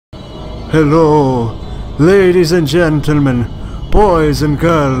Hello, ladies and gentlemen, boys and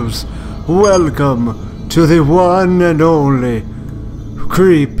girls, welcome to the one and only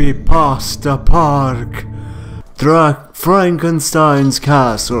Creepypasta Park, Frankenstein's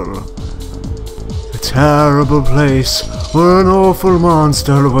Castle. A terrible place where an awful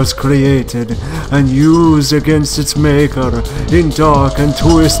monster was created and used against its maker in dark and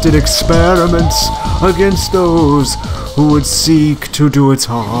twisted experiments against those who would seek to do its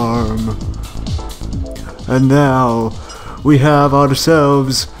harm. And now we have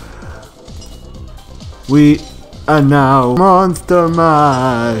ourselves Monster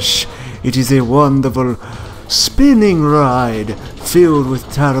Mash. It is a wonderful spinning ride filled with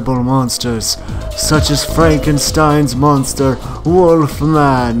terrible monsters such as Frankenstein's monster,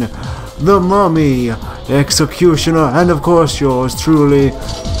 Wolfman, the Mummy, Executioner, and of course yours truly,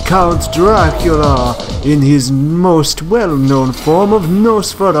 Count Dracula, in his most well-known form of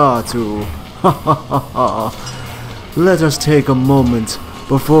Nosferatu. Let us take a moment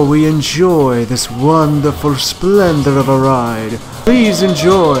before we enjoy this wonderful splendor of a ride. Please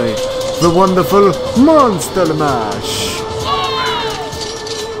enjoy the wonderful Monster Mash.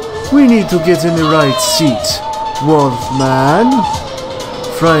 We need to get in the right seat. Wolfman,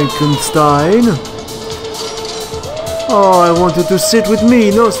 Frankenstein. Oh, I wanted to sit with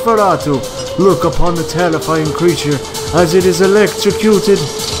me, Nosferatu. Look upon the terrifying creature as it is electrocuted.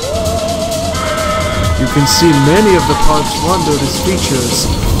 You can see many of the park's wondrous features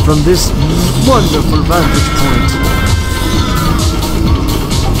from this wonderful vantage point.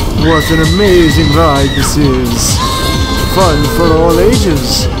 What an amazing ride this is. Fun for all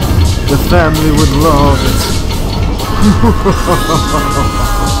ages. The family would love it.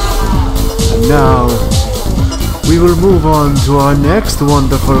 And now, we will move on to our next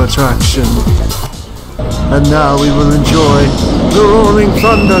wonderful attraction. And now we will enjoy the Rolling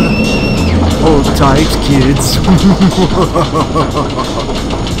Thunder. Hold tight, kids.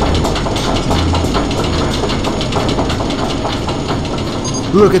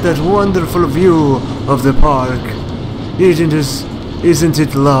 Look at that wonderful view of the park. Isn't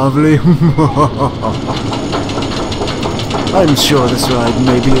it lovely? I'm sure this ride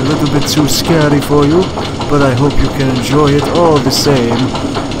may be a little bit too scary for you, but I hope you can enjoy it all the same.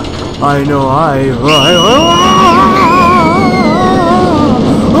 I know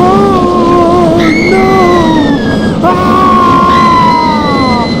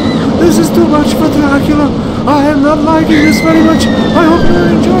This is too much for Dracula. I am not liking this very much. I hope you're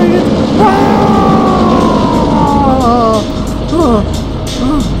enjoying it.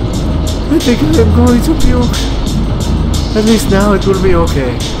 I think I am going to puke. At least now it will be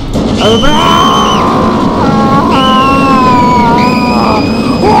okay.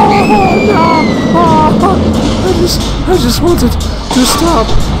 I just wanted to stop.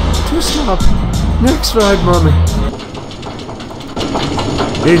 Next ride, mommy.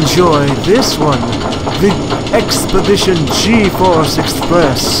 Enjoy this one, the Expedition G-Force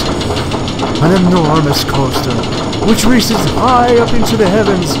Express, an enormous coaster which reaches high up into the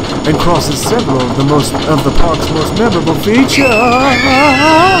heavens and crosses several of the park's most memorable features.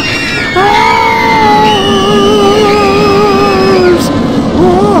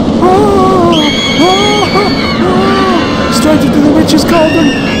 Straight into the witch's cauldron,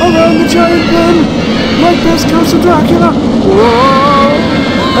 around the giant pen, like best Count Dracula. Whoa!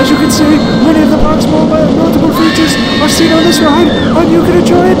 As you can see, many of the park's more notable features are seen on this ride, and you can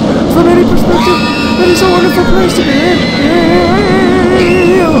enjoy it from any perspective. It is a wonderful place to be in.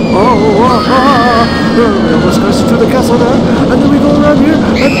 We almost crashed into the castle there, and then we go around here,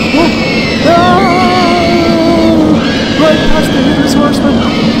 and right past the Headless Horseman.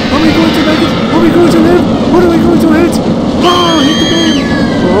 Are we going to make it? Are we going to live? What are we going to hit? Oh, hit the beam!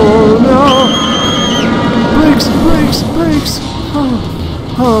 Oh no! Brakes!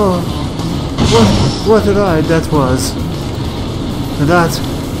 Oh, what a ride that was. That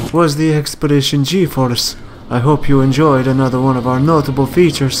was the Expedition G-Force. I hope you enjoyed another one of our notable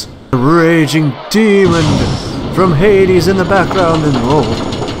features. The raging demon from Hades in the background, and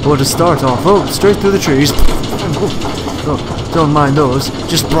what a start off. Oh, straight through the trees. Oh, don't mind those,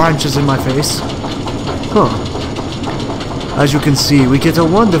 just branches in my face. As you can see, we get a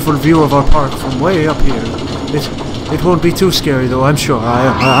wonderful view of our park from way up here. It won't be too scary though, I'm sure. I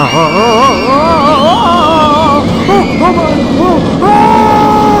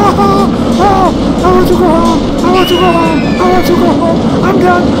want to go home. I'm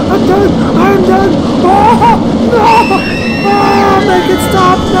done. No! Make it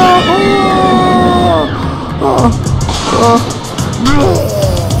stop, no!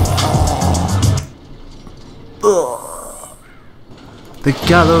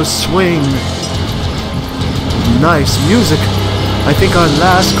 gallows swing. Nice music. I think our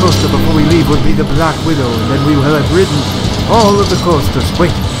last coaster before we leave would be the Black Widow, and then we will have ridden all of the coasters.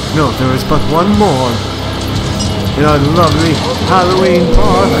 Wait, no, there is but one more. In our lovely Halloween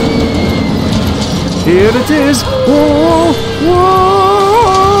park. Here it is. Whoa, whoa.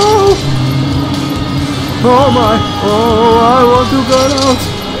 Oh my, oh, I want to get out.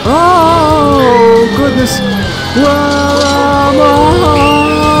 Oh, goodness. Where am I?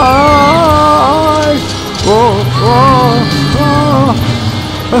 Oh, oh, oh.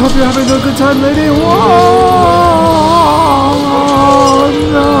 I hope you're having a good time, lady. Whoa,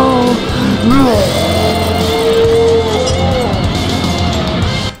 no.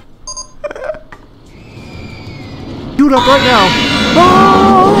 Shoot up right now.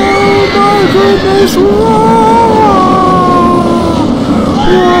 Oh, my goodness.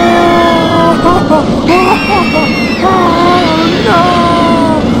 No!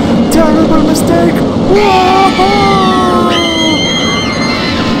 Terrible mistake!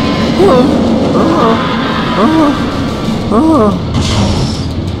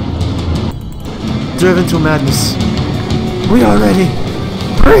 Driven to madness. We are ready.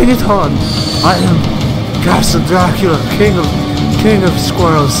 Bring it on. I am Count Dracula, king of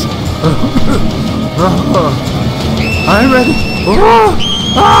squirrels. I'm ready.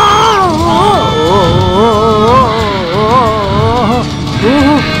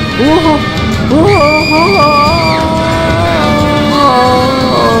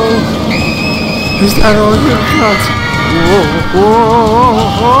 Is that all you got? Oh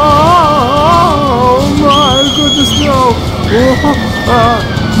my goodness, no!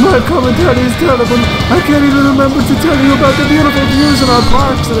 My commentary is terrible. I can't even remember to tell you about the beautiful views in our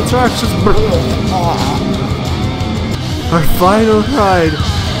parks and attractions. Our final ride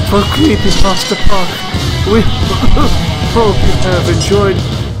for Creepypasta Park. We hope you have enjoyed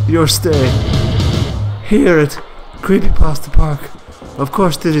your stay here at Creepypasta Park. Of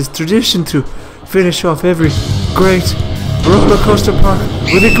course, it is tradition to finish off every great roller coaster park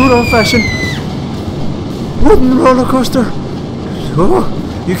with a good old-fashioned wooden roller coaster. Oh,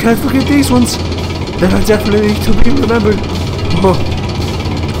 you can't forget these ones. They are definitely to be remembered.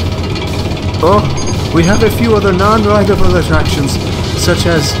 Oh, we have a few other non-rideable attractions, such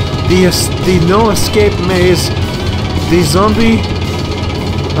as the no escape maze, the zombie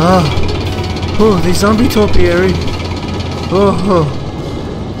topiary.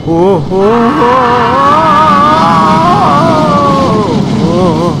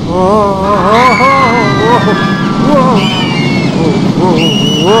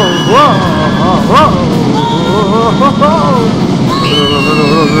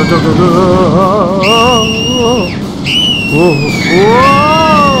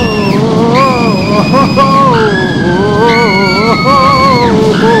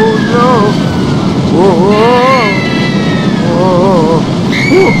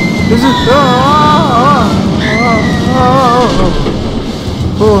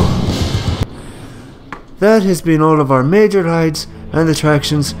 That has been all of our major rides and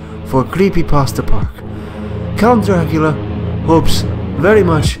attractions for Creepypasta Park. Count Dracula hopes very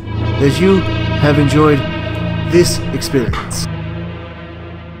much that you have enjoyed this experience.